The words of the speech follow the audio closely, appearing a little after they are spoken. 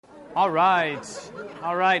All right.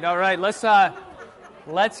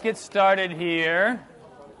 Let's get started here.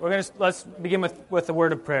 Let's begin with a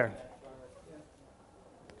word of prayer.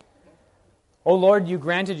 O Lord, you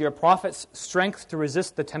granted your prophets strength to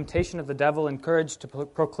resist the temptation of the devil and courage to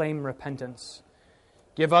proclaim repentance.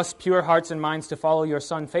 Give us pure hearts and minds to follow your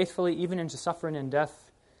Son faithfully, even into suffering and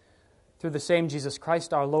death. Through the same Jesus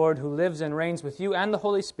Christ our Lord, who lives and reigns with you and the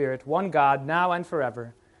Holy Spirit, one God, now and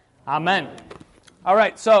forever. Amen. All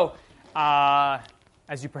right, so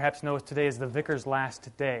as you perhaps know, today is the vicar's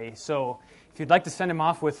last day. So if you'd like to send him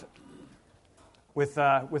off with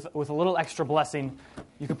a little extra blessing,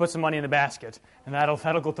 you can put some money in the basket, and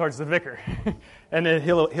that'll go towards the vicar, and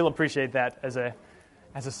he'll appreciate that as a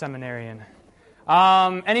seminarian.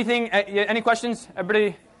 Any questions?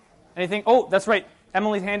 Everybody? Anything? Oh, that's right.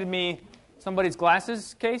 Emily handed me somebody's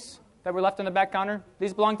glasses case that were left on the back counter.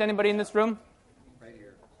 These belong to anybody in this room? Right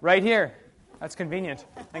here. Right here. That's convenient.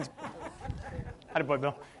 Thanks. Attaboy,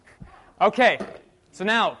 Bill. Okay, so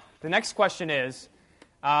now the next question is,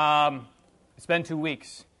 it's been 2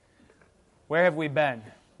 weeks. Where have we been?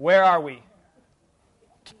 Where are we?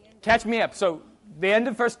 Catch me up. So the end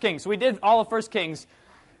of 1 Kings. So we did all of 1 Kings.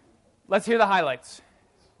 Let's hear the highlights.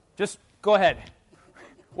 Just go ahead.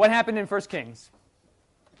 What happened in 1 Kings?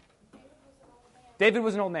 David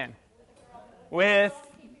was an old man. With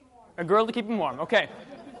a girl to keep him warm. Okay.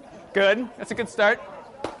 Good. That's a good start.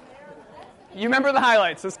 You remember the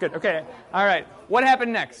highlights. That's good. Okay. All right. What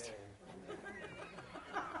happened next?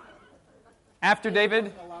 After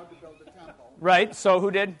David? Allowed to build the temple. Right. So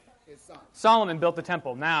who did? His son. Solomon built the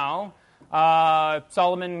temple. Now,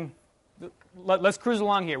 Solomon. Let's cruise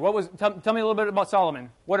along here. Tell me a little bit about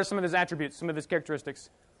Solomon. What are some of his attributes? Some of his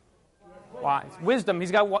characteristics? Wise. Wisdom.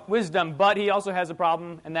 He's got wisdom, but he also has a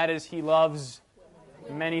problem, and that is he loves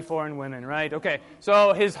many foreign women, right? Okay,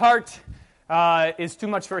 so his heart is too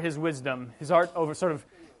much for his wisdom. His heart overcomes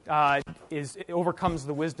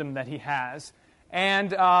the wisdom that he has, and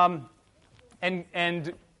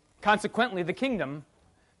consequently, the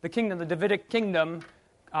Davidic kingdom,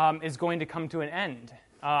 is going to come to an end,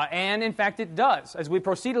 and in fact, it does. As we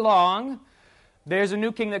proceed along, there's a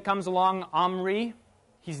new king that comes along, Omri.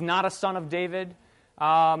 He's not a son of David.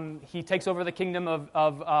 He takes over the kingdom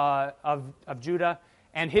of Judah.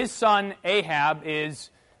 And his son, Ahab,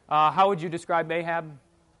 is, how would you describe Ahab?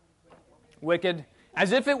 Wicked.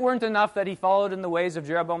 As if it weren't enough that he followed in the ways of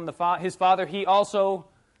Jeroboam, his father, he also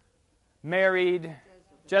married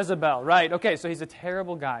Jezebel. Right, okay, so he's a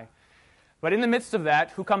terrible guy. But in the midst of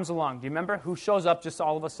that, who comes along? Do you remember? Who shows up just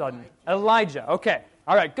all of a sudden? Elijah. Okay,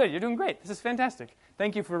 all right, good. You're doing great. This is fantastic.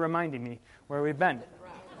 Thank you for reminding me where we've been.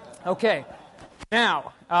 Okay,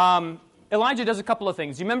 now, Elijah does a couple of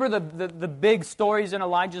things. You remember the big stories in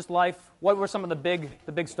Elijah's life? What were some of the big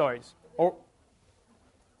stories? Or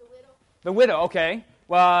the widow. The widow, okay.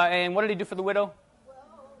 And what did he do for the widow? Well,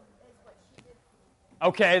 that's what she did.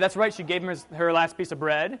 Okay, that's right. She gave him her last piece of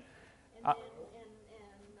bread. And then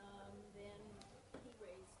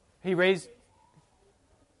He raised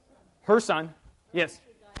her son. Yes.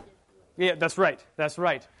 Yeah, that's right. That's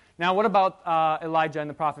right. Now, what about Elijah and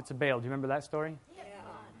the prophets of Baal? Do you remember that story? Yeah.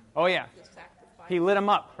 Oh, yeah. He lit them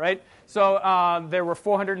up, right? So there were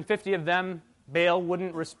 450 of them. Baal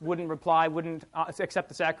wouldn't reply, wouldn't accept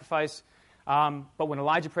the sacrifice. But when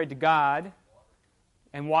Elijah prayed to God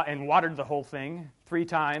and watered the whole thing 3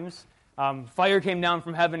 times, fire came down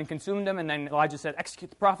from heaven and consumed them. And then Elijah said,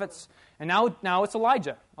 execute the prophets. And now it's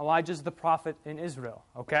Elijah. Elijah's the prophet in Israel,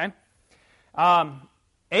 okay?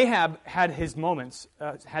 Ahab had his moments,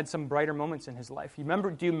 had some brighter moments in his life. Do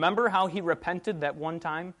you remember how he repented that one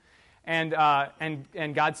time? And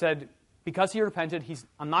God said, because he repented,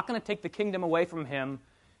 I'm not going to take the kingdom away from him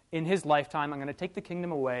in his lifetime. I'm going to take the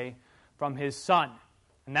kingdom away from his son.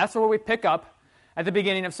 And that's where we pick up at the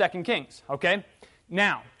beginning of 2 Kings, okay?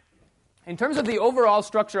 Now, in terms of the overall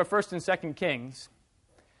structure of 1 and 2 Kings,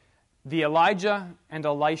 the Elijah and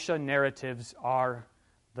Elisha narratives are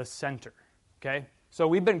the center, okay? So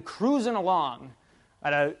we've been cruising along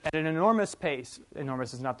at an enormous pace.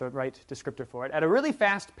 Enormous is not the right descriptor for it. At a really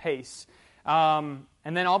fast pace. And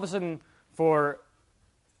then all of a sudden, for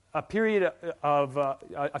a period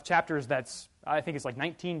of chapters that's, I think it's like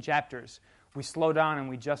 19 chapters, we slow down and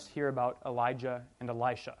we just hear about Elijah and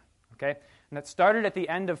Elisha. Okay? And that started at the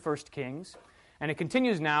end of 1 Kings. And it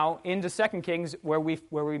continues now into 2 Kings where we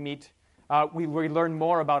meet we learn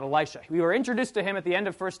more about Elisha. We were introduced to him at the end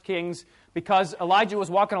of 1 Kings because Elijah was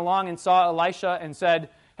walking along and saw Elisha and said,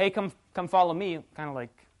 hey, come follow me, kind of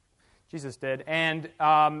like Jesus did. And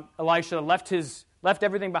Elisha left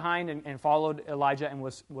everything behind and followed Elijah and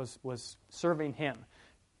was serving him.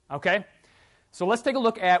 Okay? So let's take a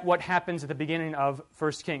look at what happens at the beginning of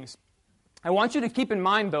 1 Kings. I want you to keep in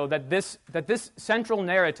mind, though, that this central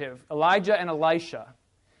narrative, Elijah and Elisha,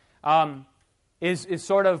 is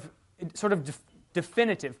sort of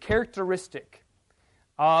definitive, characteristic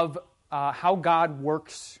of how God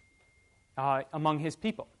works among His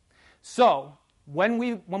people. So when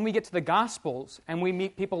we get to the Gospels and we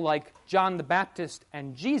meet people like John the Baptist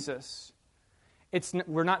and Jesus,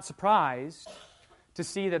 we're not surprised to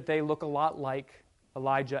see that they look a lot like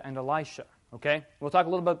Elijah and Elisha. Okay, we'll talk a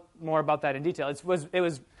little bit more about that in detail.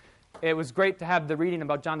 It was great to have the reading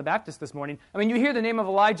about John the Baptist this morning. I mean, you hear the name of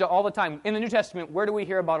Elijah all the time. In the New Testament, where do we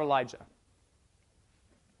hear about Elijah?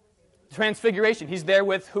 Transfiguration. He's there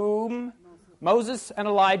with whom? Moses and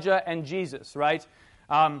Elijah and Jesus, right?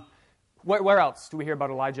 Where else do we hear about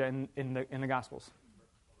Elijah in the Gospels?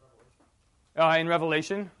 In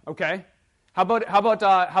Revelation. Okay. How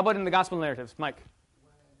about in the Gospel narratives, Mike?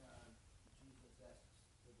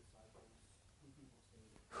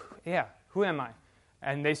 Yeah, who am I?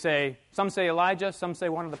 And they say, some say Elijah, some say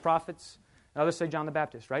one of the prophets, and others say John the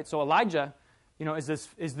Baptist, right? So Elijah, is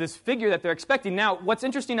this figure that they're expecting. Now, what's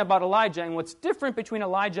interesting about Elijah and what's different between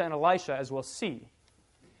Elijah and Elisha, as we'll see,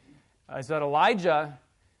 is that Elijah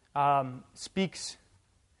speaks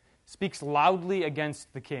loudly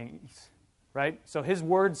against the kings, right? So his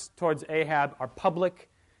words towards Ahab are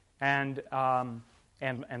public and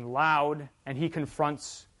loud, and he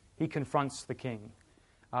confronts the king.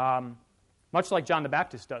 Much like John the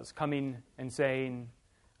Baptist does, coming and saying,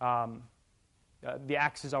 the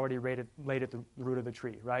axe is already laid at the root of the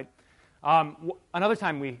tree, right? Another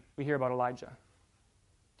time we hear about Elijah.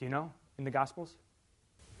 Do you know, in the Gospels?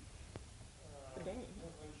 When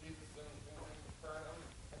Jesus is in Capernaum,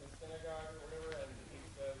 in the synagogue or whatever, and he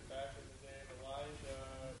says, back in the day of Elijah.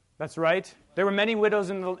 That's right. There were many widows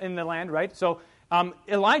in the land, right? So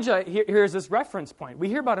Elijah, here's this reference point. We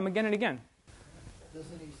hear about him again and again.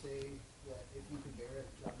 Doesn't he say that if you can bear it,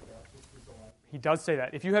 John the Baptist is Elijah? He does say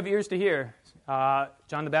that. If you have ears to hear,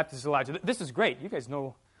 John the Baptist is Elijah. This is great. You guys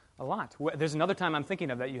know a lot. There's another time I'm thinking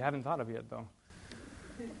of that you haven't thought of yet, though.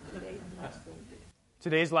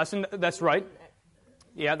 Today's lesson, that's right.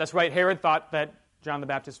 Yeah, that's right. Herod thought that John the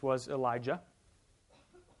Baptist was Elijah.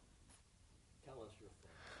 Tell us your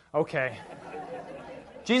thought. Okay.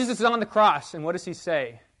 Jesus is on the cross, and what does he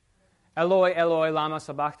say? Eloi, Eloi, lama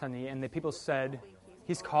sabachthani. And the people said,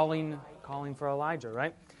 he's calling for Elijah,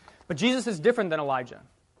 right? But Jesus is different than Elijah,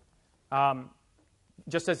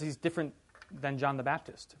 just as he's different than John the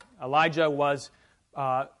Baptist. Elijah was,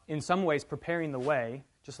 in some ways, preparing the way,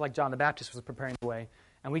 just like John the Baptist was preparing the way.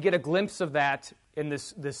 And we get a glimpse of that in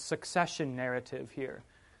this succession narrative here.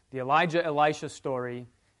 The Elijah-Elisha story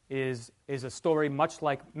is a story much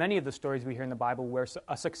like many of the stories we hear in the Bible where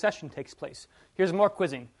a succession takes place. Here's more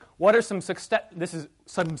quizzing. What are some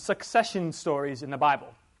succession stories in the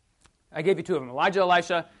Bible? I gave you two of them. Elijah,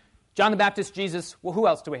 Elisha, John the Baptist, Jesus. Well, who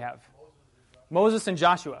else do we have? Moses and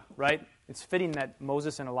Joshua, right? It's fitting that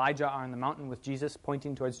Moses and Elijah are on the mountain with Jesus,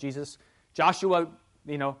 pointing towards Jesus. Joshua,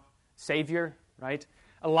 Savior, right?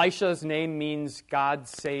 Elisha's name means God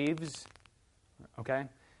saves, okay?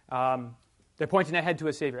 They're pointing ahead to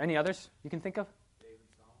a Savior. Any others you can think of?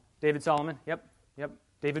 David Solomon. Yep.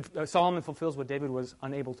 Solomon fulfills what David was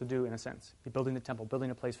unable to do in a sense. Building the temple,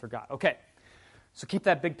 building a place for God. Okay. So keep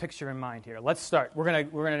that big picture in mind here. Let's start. We're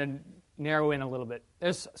gonna narrow in a little bit.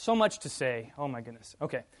 There's so much to say. Oh my goodness.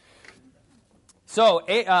 Okay. So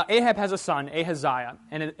Ahab has a son, Ahaziah,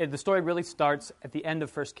 and the story really starts at the end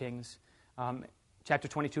of 1 Kings, chapter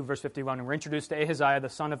 22, verse 51, and we're introduced to Ahaziah, the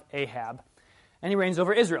son of Ahab. And he reigns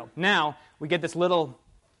over Israel. Now, we get this little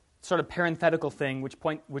sort of parenthetical thing, which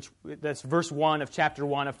that's verse 1 of chapter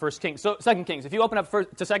 1 of 1 Kings. So 2 Kings. If you open up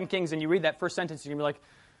to 2 Kings and you read that first sentence, you're going to be like,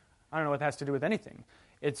 I don't know what that has to do with anything.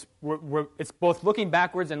 It's both looking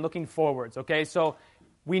backwards and looking forwards, okay? So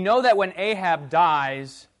we know that when Ahab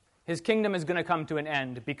dies, his kingdom is going to come to an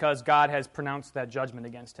end because God has pronounced that judgment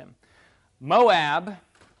against him. Moab,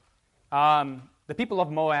 the people of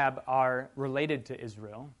Moab are related to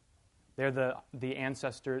Israel. They're the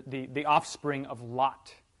ancestor, the offspring of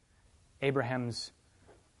Lot, Abraham's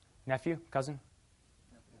nephew, cousin?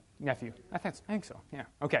 Nephew. I think so, yeah.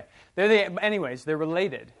 Okay. Anyways, they're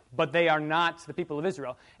related, but they are not the people of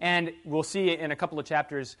Israel. And we'll see in a couple of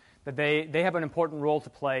chapters that they have an important role to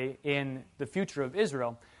play in the future of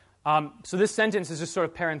Israel. So this sentence is just sort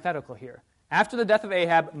of parenthetical here. After the death of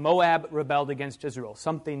Ahab, Moab rebelled against Israel.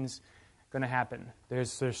 Something's going to happen.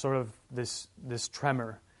 There's sort of this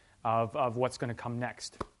tremor of what's going to come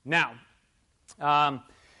next. Now,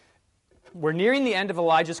 we're nearing the end of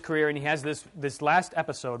Elijah's career, and he has this last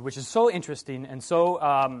episode, which is so interesting and so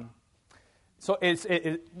So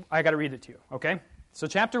I got to read it to you, okay? So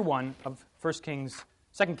chapter 1 of 1 Kings,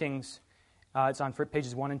 2 Kings, it's on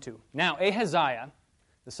pages 1 and 2. Now Ahaziah,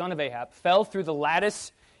 the son of Ahab, fell through the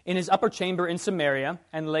lattice in his upper chamber in Samaria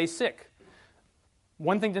and lay sick.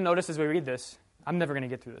 One thing to notice as we read this, I'm never going to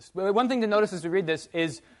get through this, but one thing to notice as we read this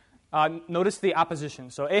is notice the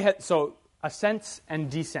opposition. So ascents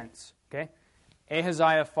and descents, okay?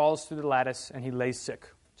 Ahaziah falls through the lattice and he lays sick.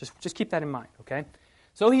 Just keep that in mind, okay?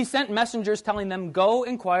 So he sent messengers telling them, go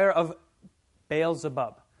inquire of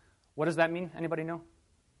Baal-zebub. What does that mean? Anybody know?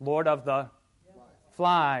 Lord of the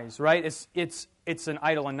flies, right? It's an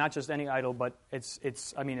idol, and not just any idol, but it's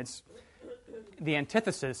the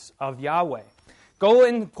antithesis of Yahweh. Go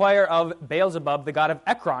inquire of Baal-zebub, the god of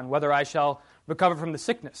Ekron, whether I shall recover from the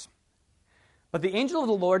sickness. But the angel of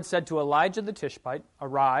the Lord said to Elijah the Tishbite,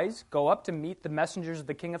 arise, go up to meet the messengers of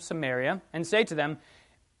the king of Samaria, and say to them,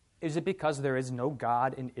 is it because there is no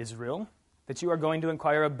God in Israel that you are going to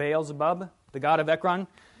inquire of Baal-zebub, the god of Ekron?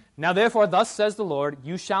 Now therefore, thus says the Lord,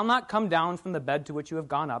 you shall not come down from the bed to which you have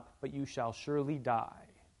gone up, but you shall surely die.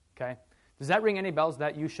 Okay? Does that ring any bells,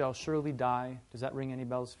 that you shall surely die? Does that ring any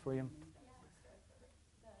bells for you?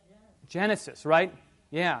 Genesis, right?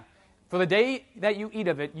 Yeah. For the day that you eat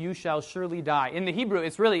of it, you shall surely die. In the Hebrew,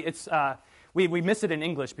 we miss it in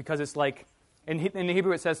English because it's like, in the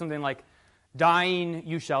Hebrew it says something like, dying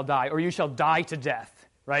you shall die, or you shall die to death,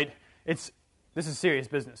 right? This is serious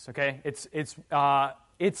business, okay? It's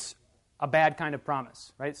a bad kind of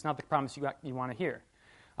promise, right? It's not the promise you want to hear.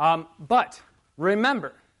 But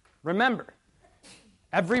remember,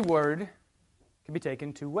 every word can be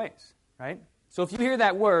taken two ways, right? So if you hear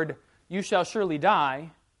that word, you shall surely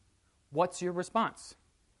die, what's your response?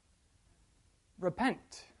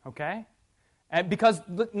 Repent, okay? Because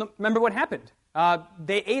remember what happened.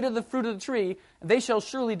 They ate of the fruit of the tree, they shall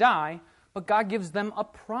surely die, but God gives them a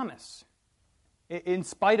promise. He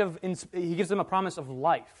gives them a promise of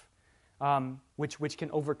life, which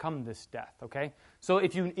can overcome this death, okay? So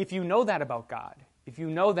if you know that about God, if you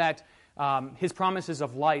know that His promises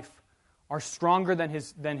of life are stronger than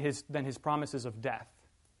His promises of death,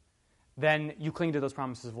 then you cling to those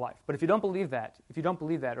promises of life. But if you don't believe that,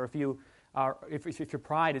 or if your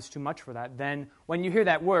pride is too much for that, then when you hear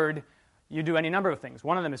that word, you do any number of things.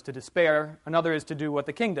 One of them is to despair. Another is to do what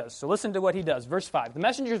the king does. So listen to what he does. Verse 5. The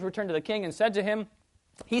messengers returned to the king and said to him,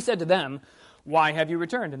 he said to them, why have you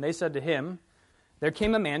returned? And they said to him, there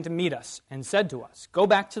came a man to meet us and said to us, go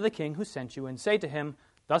back to the king who sent you and say to him,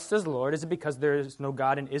 thus says the Lord, is it because there is no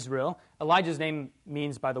God in Israel? Elijah's name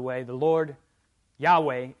means, by the way, the Lord,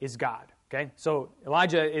 Yahweh, is God. Okay? So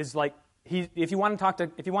Elijah is like, if you want to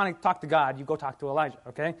talk to God, you go talk to Elijah.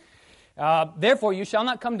 Okay? Therefore, you shall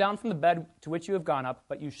not come down from the bed to which you have gone up,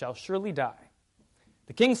 but you shall surely die.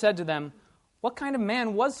 The king said to them, what kind of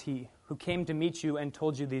man was he who came to meet you and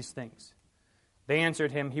told you these things? They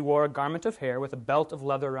answered him, he wore a garment of hair with a belt of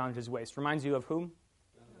leather around his waist. Reminds you of whom?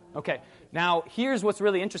 Okay. Now, here's what's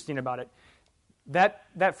really interesting about it.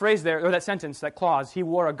 That phrase there, or that sentence, that clause, he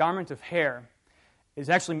wore a garment of hair, is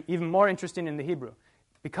actually even more interesting in the Hebrew,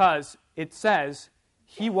 because it says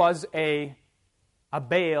he was a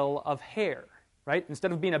bale of hair, right?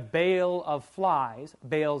 Instead of being a bale of flies,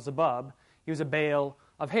 Baal-zebub, he was a bale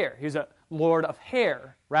of hair. He was a lord of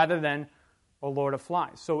hair rather than a lord of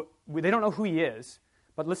flies. So they don't know who he is,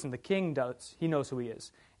 but listen, the king does. He knows who he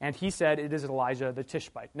is. And he said it is Elijah the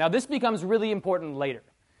Tishbite. Now this becomes really important later.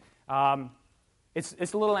 It's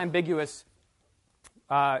a little ambiguous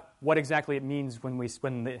what exactly it means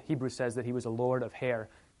when the Hebrew says that he was a lord of hair.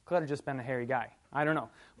 Could have just been a hairy guy. I don't know.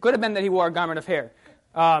 Could have been that he wore a garment of hair.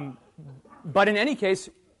 But in any case,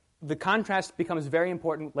 the contrast becomes very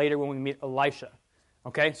important later when we meet Elisha.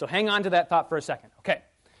 Okay, so hang on to that thought for a second. Okay,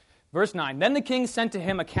 verse 9. Then the king sent to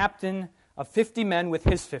him a captain of 50 men with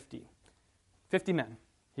his 50. 50 men.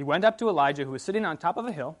 He went up to Elijah, who was sitting on top of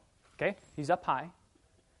a hill. Okay, he's up high.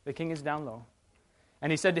 The king is down low.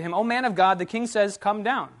 And he said to him, O man of God, the king says, come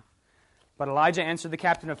down. But Elijah answered the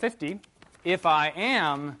captain of 50, if I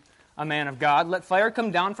am a man of God, let fire come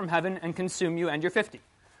down from heaven and consume you and your 50.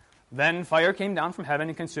 Then fire came down from heaven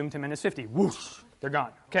and consumed him and his 50. Whoosh, they're gone.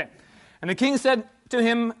 Okay. And the king said to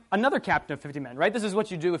him, another captain of 50 men, right? This is what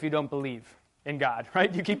you do if you don't believe in God,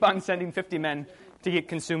 right? You keep on sending 50 men to get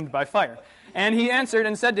consumed by fire. And he answered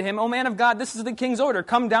and said to him, O man of God, this is the king's order.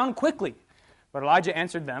 Come down quickly. But Elijah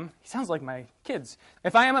answered them, he sounds like my kids.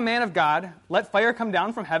 If I am a man of God, let fire come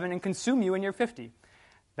down from heaven and consume you and your 50.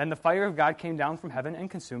 Then the fire of God came down from heaven and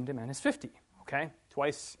consumed him and his 50. Okay?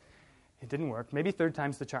 Twice it didn't work. Maybe third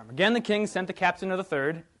time's the charm. Again, the king sent the captain of the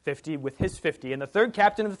third, 50, with his 50. And the third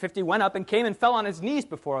captain of the 50 went up and came and fell on his knees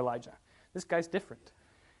before Elijah. This guy's different.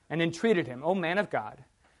 and entreated him, O man of God,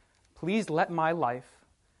 please let my life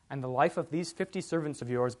and the life of these 50 servants of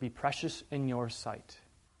yours be precious in your sight.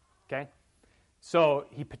 Okay? So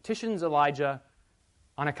he petitions Elijah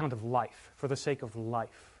on account of life, for the sake of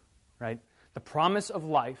life, right? The promise of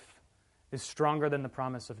life is stronger than the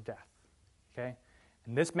promise of death, okay?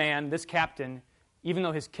 And this man, this captain, even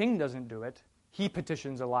though his king doesn't do it, he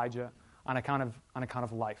petitions Elijah on account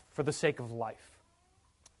of life, for the sake of life.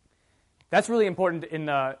 That's really important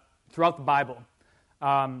throughout the Bible.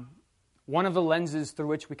 One of the lenses through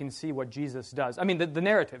which we can see what Jesus does. I mean, the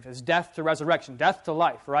narrative is death to resurrection, death to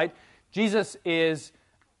life, right? Jesus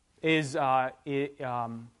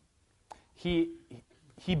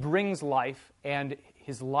he brings life, and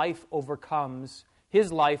his life overcomes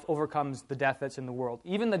the death that's in the world,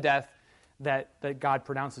 even the death that God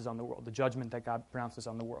pronounces on the world, the judgment that God pronounces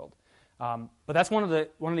on the world. But that's one of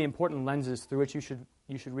the important lenses through which you should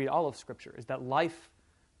read all of Scripture, is that life,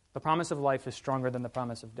 the promise of life, is stronger than the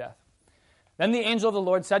promise of death. Then the angel of the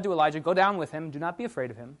Lord said to Elijah, "Go down with him, do not be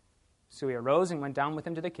afraid of him." So he arose and went down with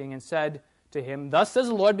him to the king and said to him, "Thus says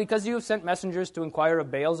the Lord, because you have sent messengers to inquire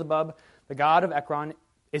of Beelzebub, the god of Ekron,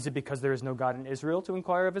 is it because there is no God in Israel to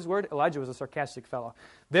inquire of his word?" Elijah was a sarcastic fellow.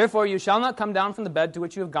 "Therefore you shall not come down from the bed to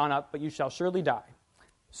which you have gone up, but you shall surely die."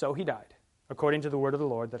 So he died, according to the word of the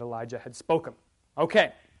Lord that Elijah had spoken.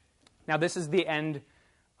 Okay, now this is the end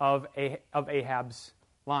of Ahab's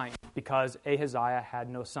line, because Ahaziah had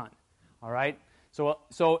no son. All right? So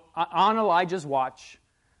on Elijah's watch,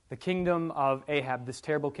 the kingdom of Ahab, this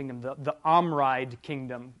terrible kingdom, the Omride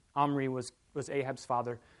kingdom, Omri was Ahab's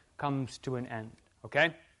father, comes to an end.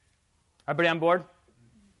 Okay? Everybody on board?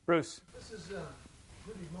 Bruce? This is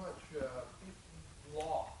pretty much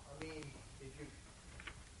law. I mean, if you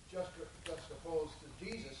just opposed to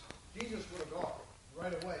Jesus would have gone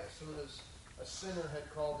right away as soon as a sinner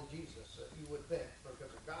had called to Jesus, you would think,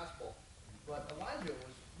 because of gospel. But Elijah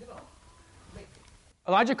was,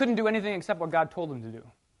 Elijah couldn't do anything except what God told him to do,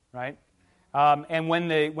 right? And when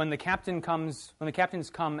the captains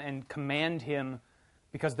come and command him,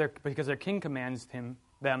 because their king commands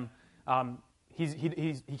them,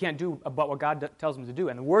 he can't do about what God tells him to do.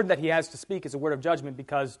 And the word that he has to speak is a word of judgment,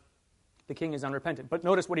 because the king is unrepentant. But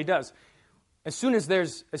notice what he does. As soon as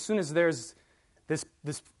there's this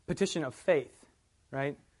petition of faith,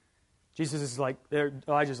 right? Jesus is like,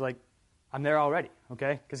 Elijah's like, I'm there already,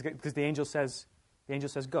 okay? Because the angel says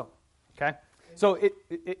go, okay? So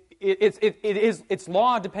it's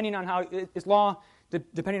law depending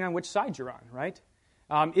on which side you're on, right?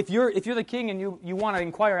 If you're the king and you want to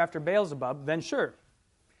inquire after Beelzebub, then sure,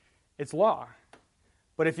 it's law.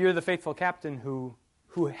 But if you're the faithful captain who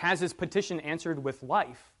has his petition answered with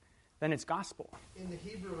life, then it's gospel. In the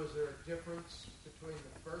Hebrew, is there a difference between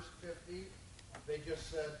the first 50? They just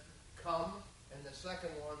said, come, and the second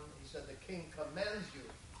one, he said, the king commands you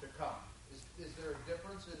to come. Is there a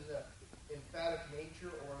difference in the emphatic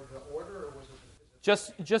nature or the order, or was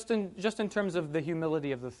it? Just in terms of the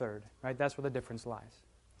humility of the third, right? That's where the difference lies.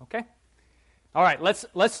 Okay? All right,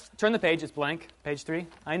 let's turn the page. It's blank, page 3.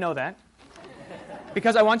 I know that.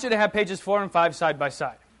 Because I want you to have pages 4 and 5 side by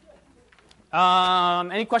side.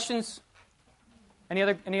 Any questions? Any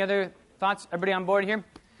other thoughts? Everybody on board here?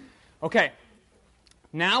 Okay.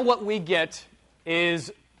 Now what we get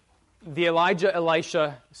is the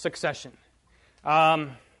Elijah-Elisha succession.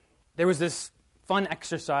 There was this fun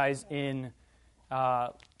exercise in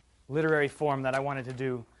literary form that I wanted to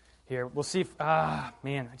do here. We'll see if... I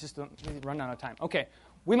just don't run out of time. Okay.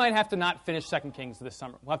 We might have to not finish 2 Kings this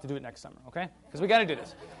summer. We'll have to do it next summer, okay? Because we got to do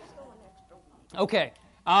this. Okay.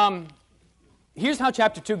 Here's how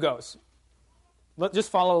chapter 2 goes.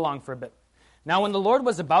 Just follow along for a bit. Now, when the Lord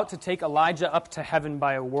was about to take Elijah up to heaven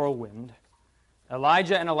by a whirlwind,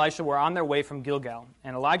 Elijah and Elisha were on their way from Gilgal.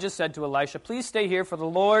 And Elijah said to Elisha, "Please stay here, for the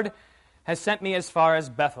Lord has sent me as far as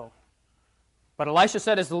Bethel." But Elisha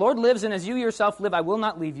said, "As the Lord lives and as you yourself live, I will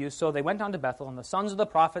not leave you." So they went on to Bethel, and the sons of the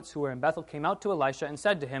prophets who were in Bethel came out to Elisha and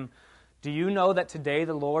said to him, "Do you know that today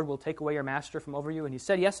the Lord will take away your master from over you?" And he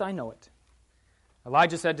said, "Yes, I know it."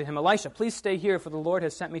 Elijah said to him, "Elisha, please stay here, for the Lord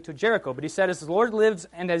has sent me to Jericho." But he said, "As the Lord lives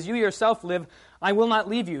and as you yourself live, I will not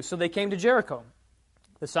leave you." So they came to Jericho.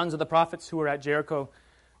 The sons of the prophets who were at Jericho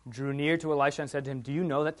drew near to Elisha and said to him, "Do you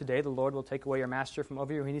know that today the Lord will take away your master from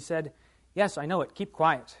over you?" And he said, "Yes, I know it. Keep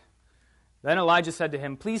quiet." Then Elijah said to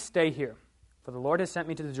him, "Please stay here, for the Lord has sent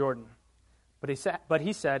me to the Jordan." But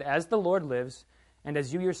he said, "As the Lord lives and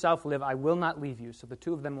as you yourself live, I will not leave you." So the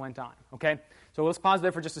two of them went on. Okay? So let's pause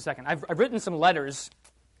there for just a second. I've written some letters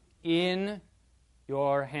in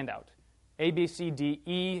your handout. A, B, C, D,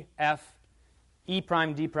 E, F, E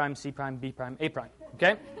prime, D prime, C prime, B prime, A prime.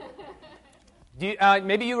 Okay?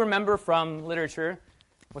 Maybe you remember from literature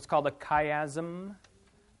what's called a chiasm.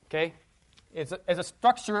 Okay? It's a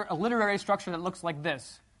structure, a literary structure that looks like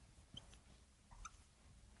this,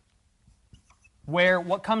 where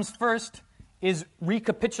what comes first is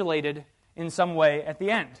recapitulated in some way at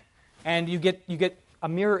the end, and you get a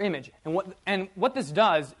mirror image. And what this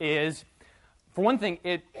does is, for one thing,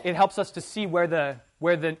 it helps us to see where the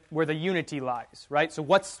unity lies, right? So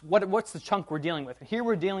what's the chunk we're dealing with? Here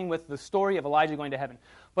we're dealing with the story of Elijah going to heaven,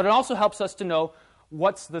 but it also helps us to know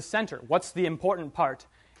what's the center, what's the important part,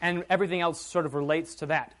 and everything else sort of relates to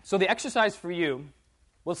that. So the exercise for you,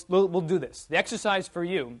 we'll do this. The exercise for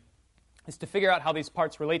you is to figure out how these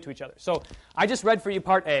parts relate to each other. So I just read for you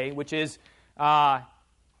part A, which is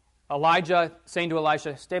Elijah saying to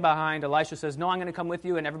Elisha, stay behind. Elisha says, no, I'm going to come with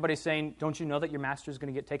you. And everybody's saying, don't you know that your master is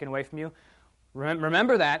going to get taken away from you?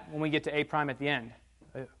 Remember that when we get to A prime at the end.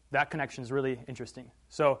 That connection is really interesting.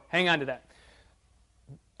 So hang on to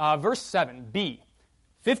that. Verse 7, B.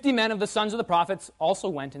 50 men of the sons of the prophets also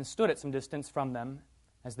went and stood at some distance from them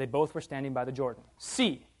as they both were standing by the Jordan.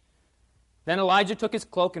 C. Then Elijah took his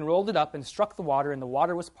cloak and rolled it up and struck the water, and the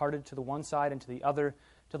water was parted to the one side and to the other,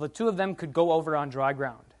 till the two of them could go over on dry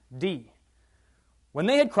ground. D. When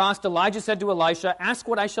they had crossed, Elijah said to Elisha, ask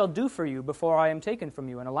what I shall do for you before I am taken from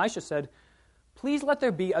you. And Elisha said, please let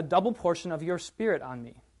there be a double portion of your spirit on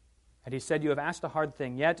me. And he said, you have asked a hard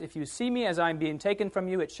thing. Yet if you see me as I am being taken from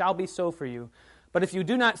you, it shall be so for you. But if you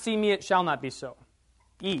do not see me, it shall not be so.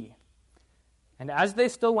 E. And as they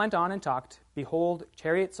still went on and talked, behold,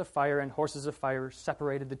 chariots of fire and horses of fire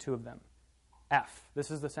separated the two of them. F.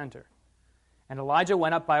 This is the center. And Elijah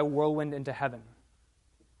went up by a whirlwind into heaven.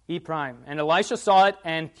 E prime. And Elisha saw it,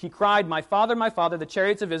 and he cried, my father, the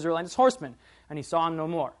chariots of Israel and its horsemen. And he saw him no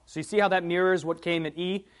more. So you see how that mirrors what came at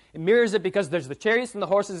E? It mirrors it because there's the chariots and the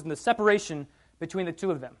horses and the separation between the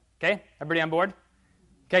two of them. Okay? Everybody on board?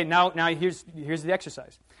 Okay, now here's the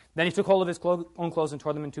exercise. Then he took hold of his own clothes and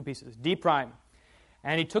tore them in two pieces. D prime.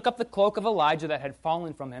 And he took up the cloak of Elijah that had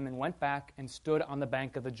fallen from him and went back and stood on the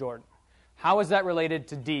bank of the Jordan. How is that related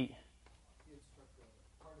to D?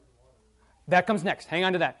 That comes next. Hang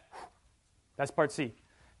on to that. That's part C.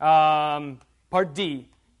 Part D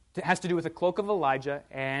has to do with the cloak of Elijah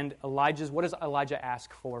and Elijah's. What does Elijah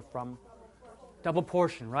ask for from? Double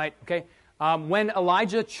portion, right? Okay. When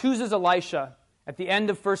Elijah chooses Elisha at the end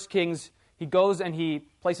of 1 Kings, he goes and he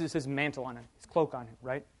places his mantle on him, his cloak on him,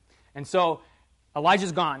 right? And so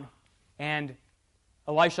Elijah's gone, and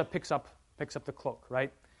Elisha picks up the cloak,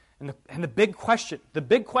 right? And the big question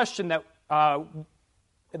that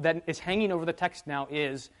that is hanging over the text now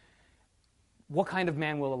is, what kind of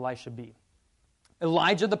man will Elisha be?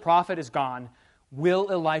 Elijah the prophet is gone. Will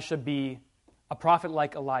Elisha be a prophet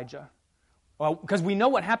like Elijah? Well, because we know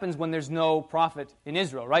what happens when there's no prophet in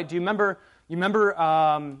Israel, right? Do you remember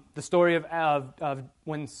the story of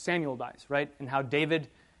when Samuel dies, right? And how David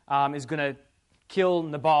is going to kill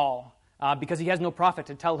Nabal because he has no prophet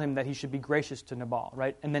to tell him that he should be gracious to Nabal,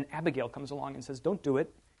 right? And then Abigail comes along and says, don't do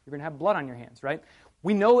it. You're going to have blood on your hands, right?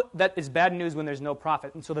 We know that it's bad news when there's no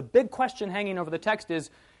prophet. And so the big question hanging over the text is,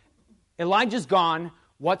 Elijah's gone.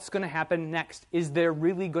 What's going to happen next? Is there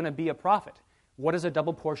really going to be a prophet? What does a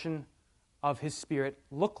double portion of his spirit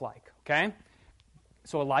look like? Okay?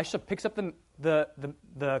 So Elisha picks up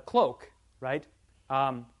the cloak, right?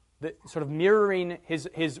 Sort of mirroring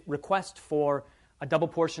his request for a double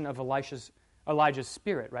portion of Elijah's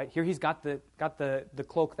spirit, right? Here he's got the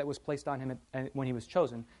cloak that was placed on him when he was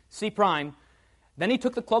chosen. C prime. Then he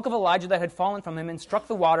took the cloak of Elijah that had fallen from him and struck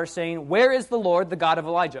the water, saying, where is the Lord, the God of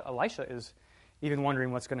Elijah? Elisha is even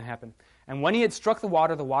wondering what's going to happen. And when he had struck the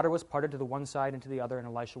water was parted to the one side and to the other, and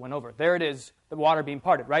Elisha went over. There it is, the water being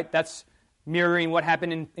parted, right? That's mirroring what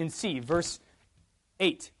happened in C, verse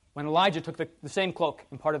 8, when Elijah took the same cloak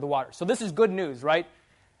and parted the water. So this is good news, right?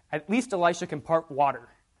 At least Elisha can part water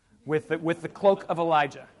with the cloak of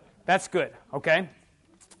Elijah. That's good, okay?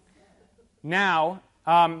 Now,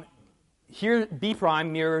 here B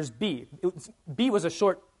prime mirrors B. B was a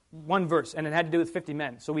short one verse, and it had to do with 50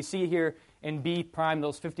 men. So we see here in B prime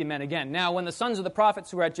those 50 men again. Now, when the sons of the prophets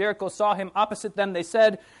who were at Jericho saw him opposite them, they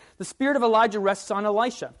said, the spirit of Elijah rests on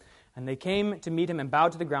Elisha. And they came to meet him and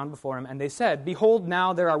bowed to the ground before him. And they said, behold,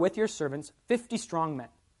 now there are with your servants 50 strong men.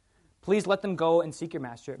 Please let them go and seek your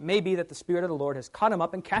master. It may be that the Spirit of the Lord has caught him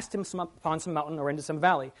up and cast him upon some mountain or into some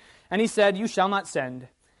valley. And he said, you shall not send.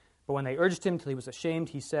 But when they urged him till he was ashamed,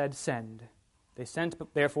 he said, send. They sent,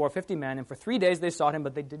 therefore, 50 men, and for 3 days they sought him,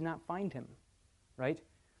 but they did not find him. Right?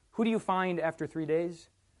 Who do you find after 3 days?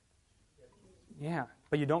 Yeah,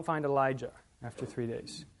 but you don't find Elijah after 3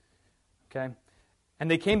 days. Okay? And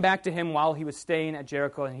they came back to him while he was staying at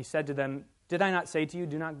Jericho, and he said to them, Did I not say to you,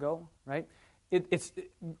 do not go? Right?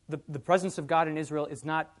 The presence of God in Israel is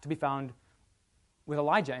not to be found with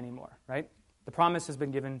Elijah anymore, right? The promise has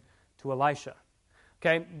been given to Elisha.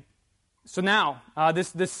 Okay, so now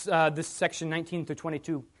this section 19 through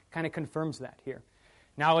 22 kind of confirms that here.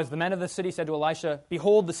 Now, as the men of the city said to Elisha,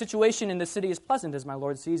 behold, the situation in the city is pleasant, as my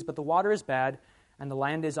Lord sees, but the water is bad, and the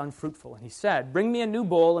land is unfruitful. And he said, bring me a new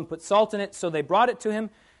bowl and put salt in it. So they brought it to him.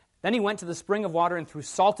 Then he went to the spring of water and threw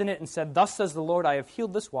salt in it and said, thus says the Lord, I have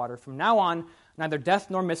healed this water. From now on, neither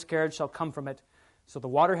death nor miscarriage shall come from it. So the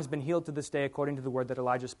water has been healed to this day according to the word that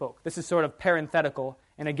Elijah spoke. This is sort of parenthetical.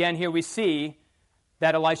 And again, here we see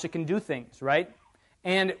that Elisha can do things, right?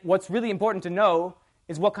 And what's really important to know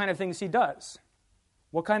is what kind of things he does.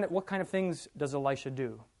 What kind of things does Elisha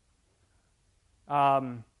do?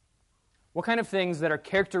 What kind of things that are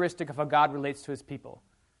characteristic of how God relates to his people?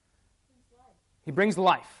 He brings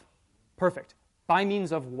life. Perfect. By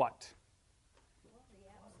means of what?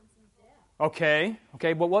 Okay.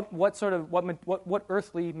 But what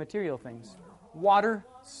earthly material things? Water.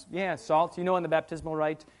 Yeah, salt. You know, in the baptismal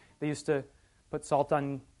rite, they used to put salt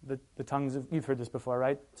on the tongues of. You've heard this before,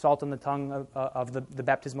 right? Salt on the tongue of the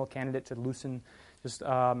baptismal candidate to loosen.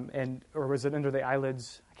 Or was it under the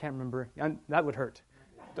eyelids? I can't remember. That would hurt.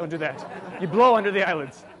 Don't do that. You blow under the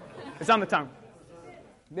eyelids. It's on the tongue.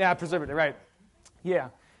 Yeah, preservative, right? Yeah.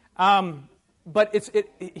 But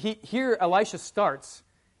here Elisha starts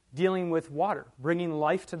dealing with water, bringing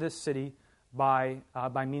life to this city by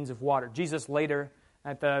means of water. Jesus later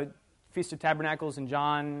at the Feast of Tabernacles in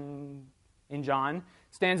John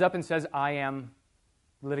stands up and says, "I am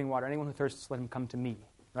living water. Anyone who thirsts, let him come to me."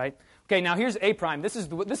 Right? Okay. Now here's A prime. This is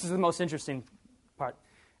the most interesting part.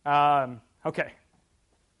 Okay.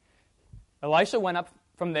 Elisha went up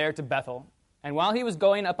from there to Bethel, and while he was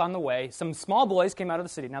going up on the way, some small boys came out of the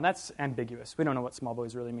city. Now that's ambiguous. We don't know what small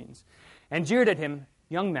boys really means. And jeered at him,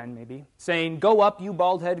 young men maybe, saying, "Go up, you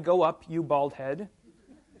bald head, go up, you bald head."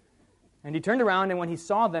 And he turned around, and when he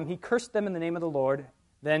saw them, he cursed them in the name of the Lord.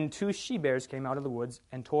 Then 2 she-bears came out of the woods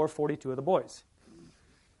and tore 42 of the boys.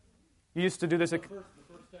 You used to do this. The first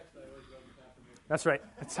text I always wrote after me. That's right.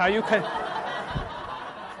 That's how you can.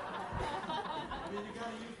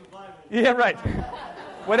 Yeah, right.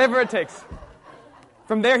 Whatever it takes.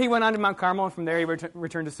 From there, he went on to Mount Carmel, and from there, he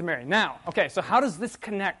returned to Samaria. Now, okay, so how does this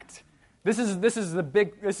connect? This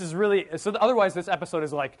is really, so otherwise this episode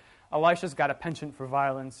is like, Elisha's got a penchant for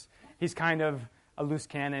violence. He's kind of a loose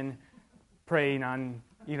cannon preying on,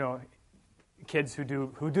 kids who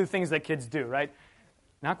do things that kids do, right?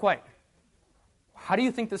 Not quite. How do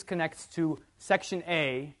you think this connects to section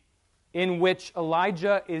A, in which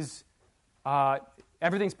Elijah is,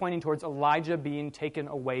 everything's pointing towards Elijah being taken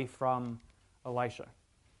away from Elisha?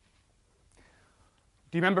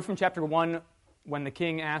 Do you remember from chapter 1 when the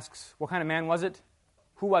king asks, what kind of man was it?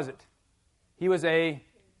 Who was it? He was a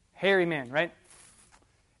hairy man, right?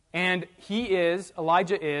 And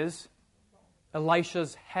Elijah is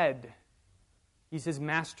Elisha's head. He's his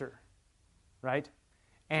master, right?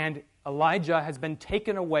 And Elijah has been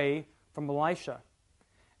taken away from Elisha.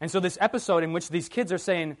 And so this episode in which these kids are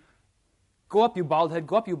saying, "Go up, you bald head,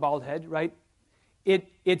 go up, you bald head," right?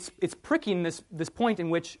 It's pricking this point in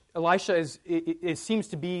which Elisha seems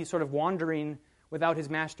to be sort of wandering without his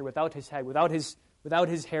master, without his head, without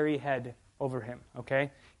his hairy head over him,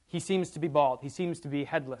 okay? He seems to be bald. He seems to be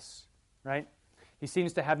headless, right? He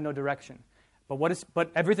seems to have no direction.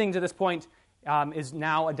 But everything to this point is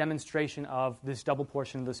now a demonstration of this double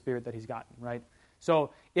portion of the Spirit that he's gotten, right?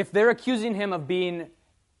 So if they're accusing him of being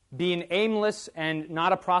aimless and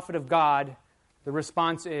not a prophet of God, the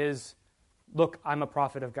response is, look, I'm a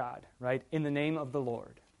prophet of God, right? In the name of the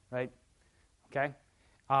Lord, right? Okay?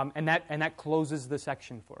 And that closes the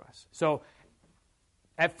section for us. So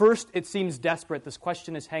at first it seems desperate. This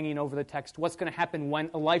question is hanging over the text. What's going to happen when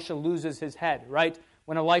Elisha loses his head, right?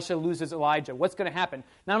 When Elisha loses Elijah? What's going to happen?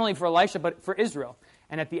 Not only for Elisha, but for Israel.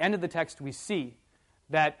 And at the end of the text, we see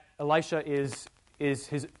that Elisha is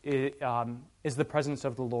the presence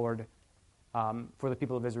of the Lord for the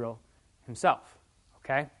people of Israel himself.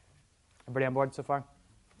 Okay? Everybody on board so far?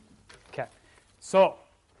 Okay. So,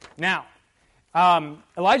 now,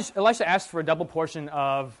 Elisha asked for a double portion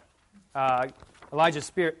of Elijah's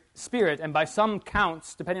spirit, and by some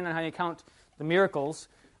counts, depending on how you count the miracles,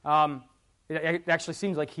 it actually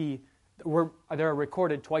seems like there are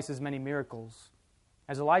recorded twice as many miracles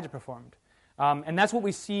as Elijah performed. And that's what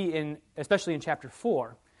we see especially in chapter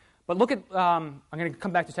 4. But look at, I'm going to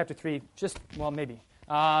come back to chapter 3, maybe.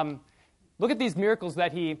 Look at these miracles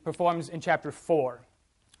that he performs in chapter 4,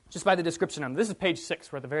 just by the description of them. This is page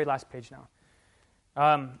 6. We're at the very last page now.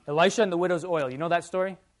 Elisha and the widow's oil. You know that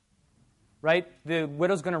story? right? The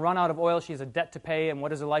widow's going to run out of oil. She has a debt to pay. And what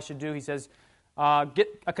does Elisha do? He says, get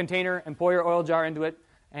a container and pour your oil jar into it.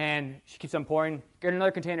 And she keeps on pouring. Get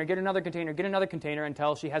another container, get another container, get another container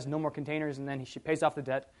until she has no more containers. And then she pays off the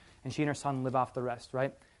debt, and she and her son live off the rest,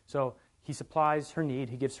 right? So he supplies her need.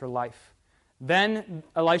 He gives her life. Then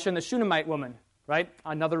Elisha and the Shunammite woman, right?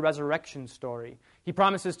 Another resurrection story. He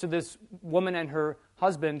promises to this woman and her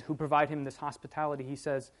husband who provide him this hospitality, he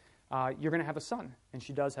says, you're going to have a son. And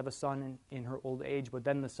she does have a son in her old age, but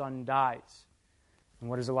then the son dies. And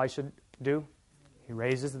what does Elisha do? He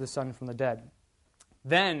raises the son from the dead.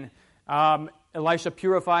 Then Elisha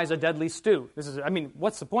purifies a deadly stew.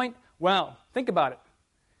 What's the point? Well, think about it.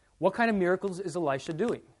 What kind of miracles is Elisha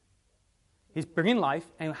doing? He's bringing life,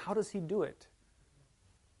 and how does he do it?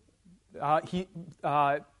 What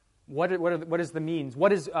is the means?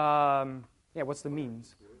 What's the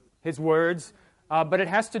means? His words. But it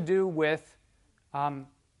has to do with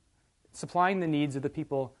supplying the needs of the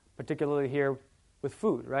people, particularly here with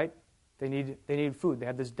food, right? They need food. They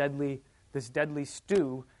have this deadly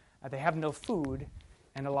stew. They have no food,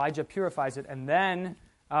 and Elijah purifies it. And then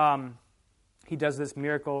he does this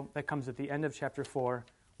miracle that comes at the end of chapter 4,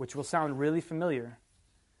 which will sound really familiar.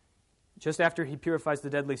 Just after he purifies the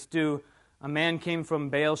deadly stew, a man came from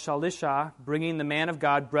Baal Shalisha, bringing the man of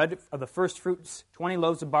God bread of the first fruits, 20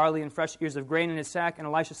 loaves of barley and fresh ears of grain in his sack. And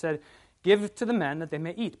Elisha said, give to the men that they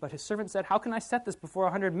may eat. But his servant said, how can I set this before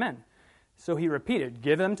 100 men? So he repeated,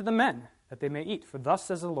 give them to the men that they may eat. For thus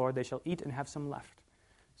says the Lord, they shall eat and have some left.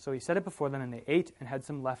 So he set it before them, and they ate and had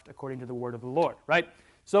some left according to the word of the Lord. Right?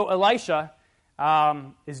 So Elisha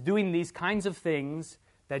is doing these kinds of things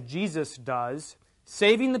that Jesus does,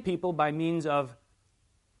 saving the people by means of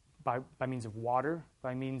water,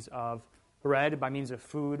 by means of bread, by means of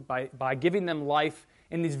food, by giving them life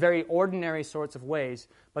in these very ordinary sorts of ways,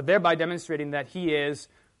 but thereby demonstrating that he is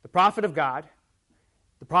the prophet of God,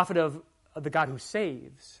 the prophet of the God who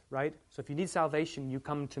saves, right? So if you need salvation, you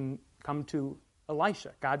come to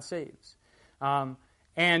Elisha. God saves.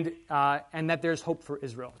 And that there's hope for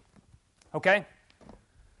Israel. Okay?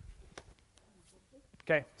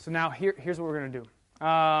 Okay, so now here's what we're going to do.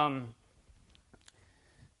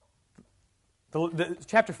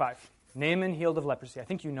 Chapter 5, Naaman healed of leprosy. I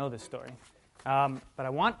think you know this story. But I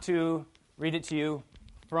want to read it to you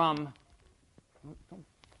from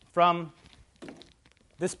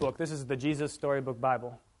this book. This is the Jesus Storybook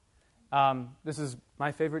Bible. This is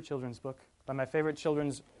my favorite children's book by my favorite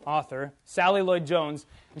children's author, Sally Lloyd-Jones.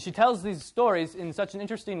 And she tells these stories in such an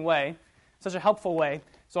interesting way, such a helpful way.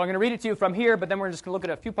 So I'm going to read it to you from here, but then we're just going to look at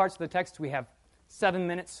a few parts of the text. We have 7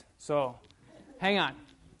 minutes, so hang on.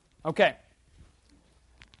 Okay.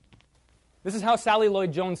 This is how Sally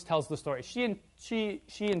Lloyd-Jones tells the story. She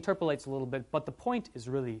interpolates a little bit, but the point is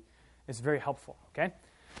very helpful. Okay.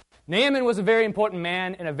 Naaman was a very important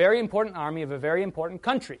man in a very important army of a very important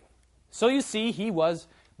country. So you see, he was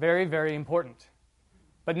very, very important.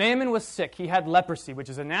 But Naaman was sick. He had leprosy, which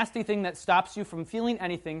is a nasty thing that stops you from feeling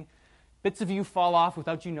anything. Bits of you fall off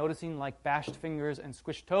without you noticing, like bashed fingers and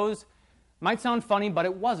squished toes. Might sound funny, but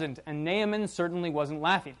it wasn't, and Naaman certainly wasn't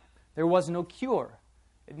laughing. There was no cure.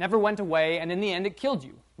 It never went away, and in the end it killed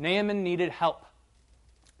you. Naaman needed help.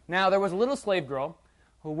 Now, there was a little slave girl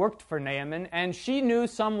who worked for Naaman, and she knew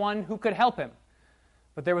someone who could help him.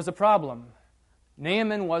 But there was a problem.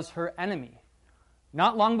 Naaman was her enemy.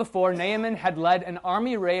 Not long before, Naaman had led an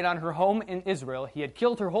army raid on her home in Israel. He had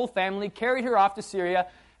killed her whole family, carried her off to Syria,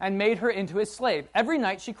 and made her into his slave. Every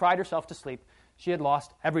night she cried herself to sleep. She had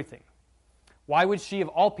lost everything. Why would she, of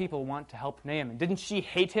all people, want to help Naaman? Didn't she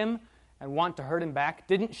hate him and want to hurt him back?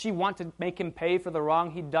 Didn't she want to make him pay for the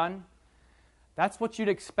wrong he'd done? That's what you'd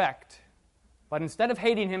expect. But instead of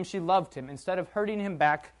hating him, she loved him. Instead of hurting him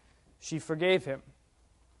back, she forgave him.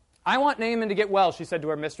 I want Naaman to get well, she said to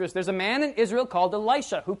her mistress. There's a man in Israel called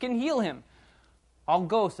Elisha who can heal him. I'll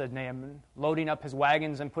go, said Naaman, loading up his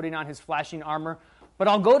wagons and putting on his flashing armor. But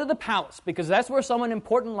I'll go to the palace, because that's where someone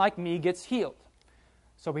important like me gets healed.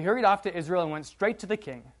 So he hurried off to Israel and went straight to the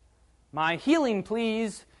king. My healing,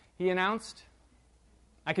 please, he announced.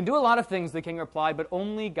 I can do a lot of things, the king replied, but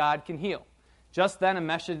only God can heal. Just then a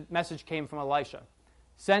message came from Elisha.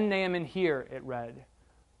 Send Naaman here, it read.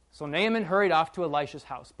 So Naaman hurried off to Elisha's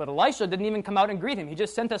house. But Elisha didn't even come out and greet him. He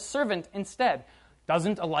just sent a servant instead.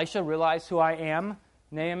 Doesn't Elisha realize who I am?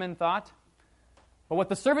 Naaman thought. But what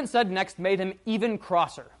the servant said next made him even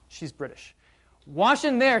crosser. She's British. Wash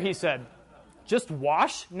in there, he said. Just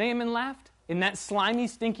wash? Naaman laughed. In that slimy,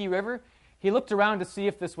 stinky river? He looked around to see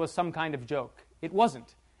if this was some kind of joke. It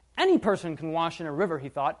wasn't. Any person can wash in a river, he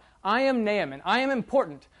thought. I am Naaman. I am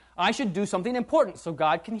important. I should do something important so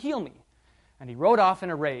God can heal me. And he rode off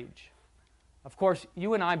in a rage. Of course,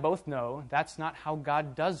 you and I both know that's not how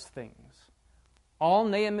God does things. All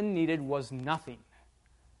Naaman needed was nothing.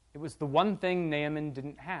 It was the one thing Naaman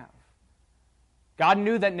didn't have. God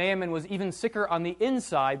knew that Naaman was even sicker on the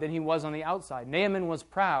inside than he was on the outside. Naaman was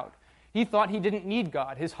proud. He thought he didn't need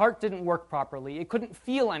God. His heart didn't work properly. It couldn't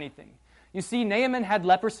feel anything. You see, Naaman had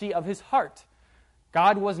leprosy of his heart.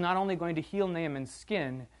 God was not only going to heal Naaman's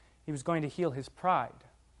skin, he was going to heal his pride.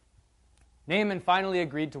 Naaman finally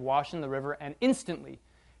agreed to wash in the river, and instantly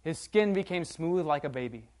his skin became smooth like a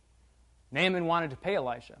baby. Naaman wanted to pay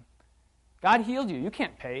Elisha. God healed you. You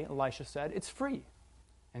can't pay, Elisha said. It's free.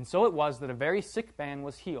 And so it was that a very sick man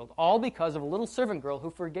was healed, all because of a little servant girl who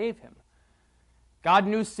forgave him. God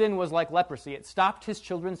knew sin was like leprosy. It stopped his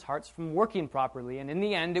children's hearts from working properly, and in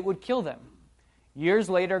the end it would kill them. Years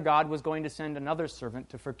later, God was going to send another servant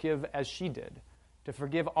to forgive as she did, to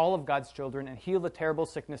forgive all of God's children and heal the terrible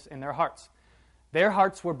sickness in their hearts. Their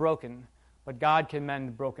hearts were broken, but God can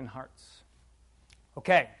mend broken hearts.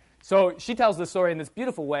 Okay, so she tells this story in this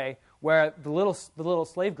beautiful way where the little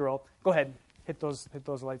slave girl, go ahead, hit those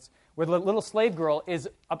lights, where the little slave girl is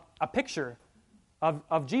a picture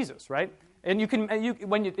of Jesus, right? And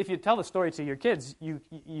if you tell the story to your kids, you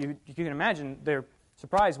can imagine they're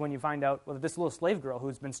surprised when you find out that this little slave girl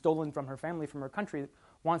who's been stolen from her family, from her country,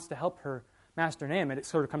 wants to help her master Naaman. It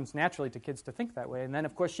sort of comes naturally to kids to think that way. And then,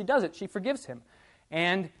 of course, she does it. She forgives him.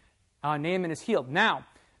 And Naaman is healed. Now,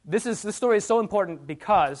 this story is so important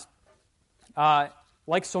because,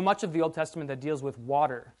 like so much of the Old Testament that deals with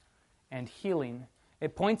water and healing,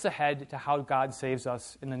 it points ahead to how God saves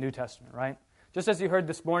us in the New Testament, right? Just as you heard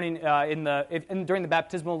this morning during the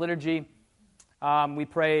baptismal liturgy, we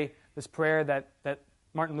pray this prayer that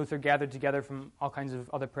Martin Luther gathered together from all kinds of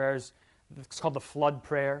other prayers. It's called the flood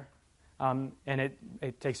prayer. And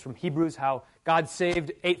it takes from Hebrews how God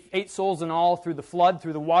saved eight souls in all through the flood,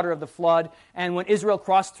 through the water of the flood. And when Israel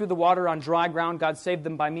crossed through the water on dry ground, God saved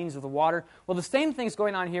them by means of the water. Well, the same thing's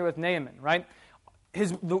going on here with Naaman, right?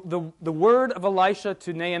 The word of Elisha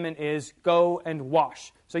to Naaman is, go and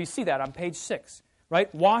wash. So you see that on page 6,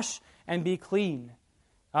 right? Wash and be clean.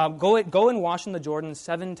 Go and wash in the Jordan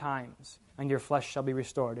 7 times, and your flesh shall be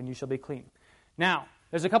restored, and you shall be clean. Now,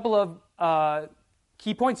 there's a couple of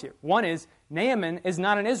key points here. One is, Naaman is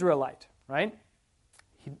not an Israelite, right?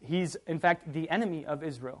 He's, in fact, the enemy of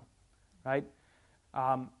Israel, right?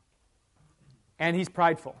 And he's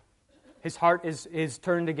prideful. His heart is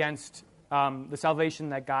turned against the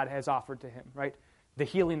salvation that God has offered to him, right? The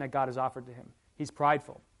healing that God has offered to him. He's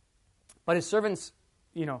prideful. But his servants,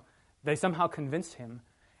 they somehow convince him,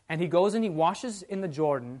 and he goes and he washes in the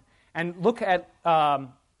Jordan, and look at how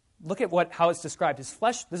it's described. His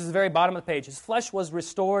flesh, this is the very bottom of the page, his flesh was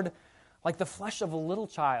restored like the flesh of a little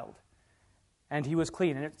child, and he was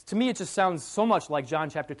clean. And to me, it just sounds so much like John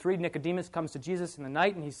chapter 3. Nicodemus comes to Jesus in the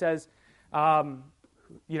night, and he says,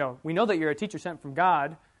 we know that you're a teacher sent from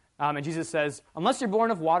God. And Jesus says, unless you're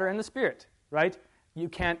born of water and the Spirit, right? You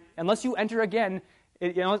can't, unless you enter again,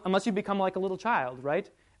 unless you become like a little child, right?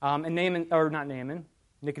 And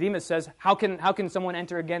Nicodemus says, how can someone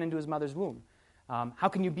enter again into his mother's womb? How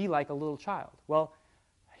can you be like a little child? Well,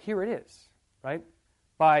 here it is, right?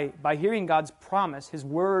 By hearing God's promise, his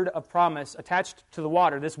word of promise attached to the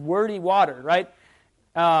water, this wordy water, right?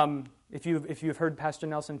 If you've heard Pastor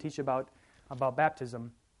Nelson teach about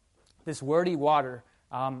baptism, this wordy water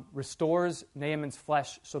restores Naaman's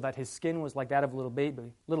flesh so that his skin was like that of a little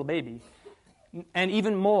baby. And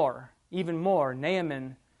even more,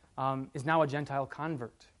 Naaman is now a Gentile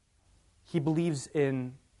convert. He believes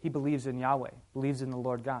in Yahweh, believes in the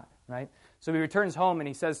Lord God, right? So he returns home and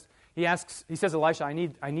he says, Elisha,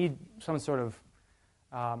 I need some sort of,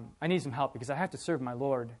 I need some help because I have to serve my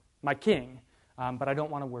Lord, my King, but I don't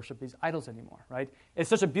want to worship these idols anymore, right? It's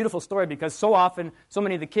such a beautiful story because so often, so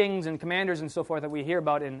many of the kings and commanders and so forth that we hear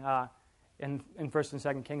about in 1st and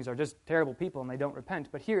 2nd Kings are just terrible people and they don't repent.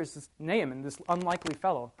 But here's this Naaman, this unlikely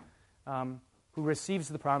fellow, who receives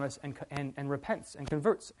the promise and repents and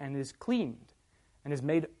converts and is cleaned and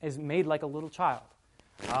is made like a little child.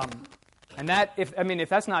 And that, if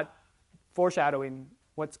that's not foreshadowing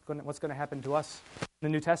what's going to happen to us in the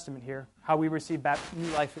New Testament here, how we receive new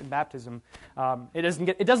life in baptism,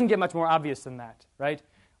 it doesn't get much more obvious than that, right?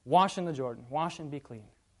 Wash in the Jordan, wash and be clean.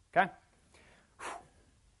 Okay.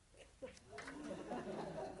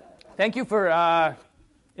 Thank you for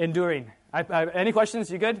enduring. Any questions?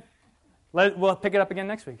 You good? We'll pick it up again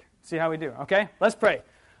next week. See how we do. Okay. Let's pray.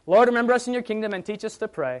 Lord, remember us in your kingdom and teach us to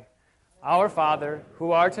pray. Our Father,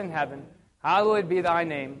 who art in heaven, hallowed be thy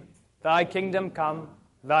name. Thy kingdom come,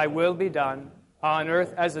 thy will be done, on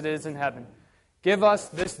earth as it is in heaven. Give us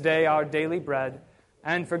this day our daily bread.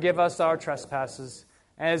 and forgive us our trespasses,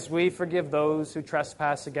 as we forgive those who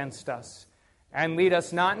trespass against us. And lead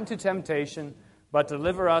us not into temptation, but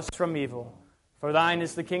deliver us from evil. For thine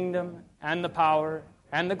is the kingdom, and the power,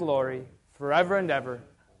 and the glory, forever and ever.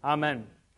 Amen.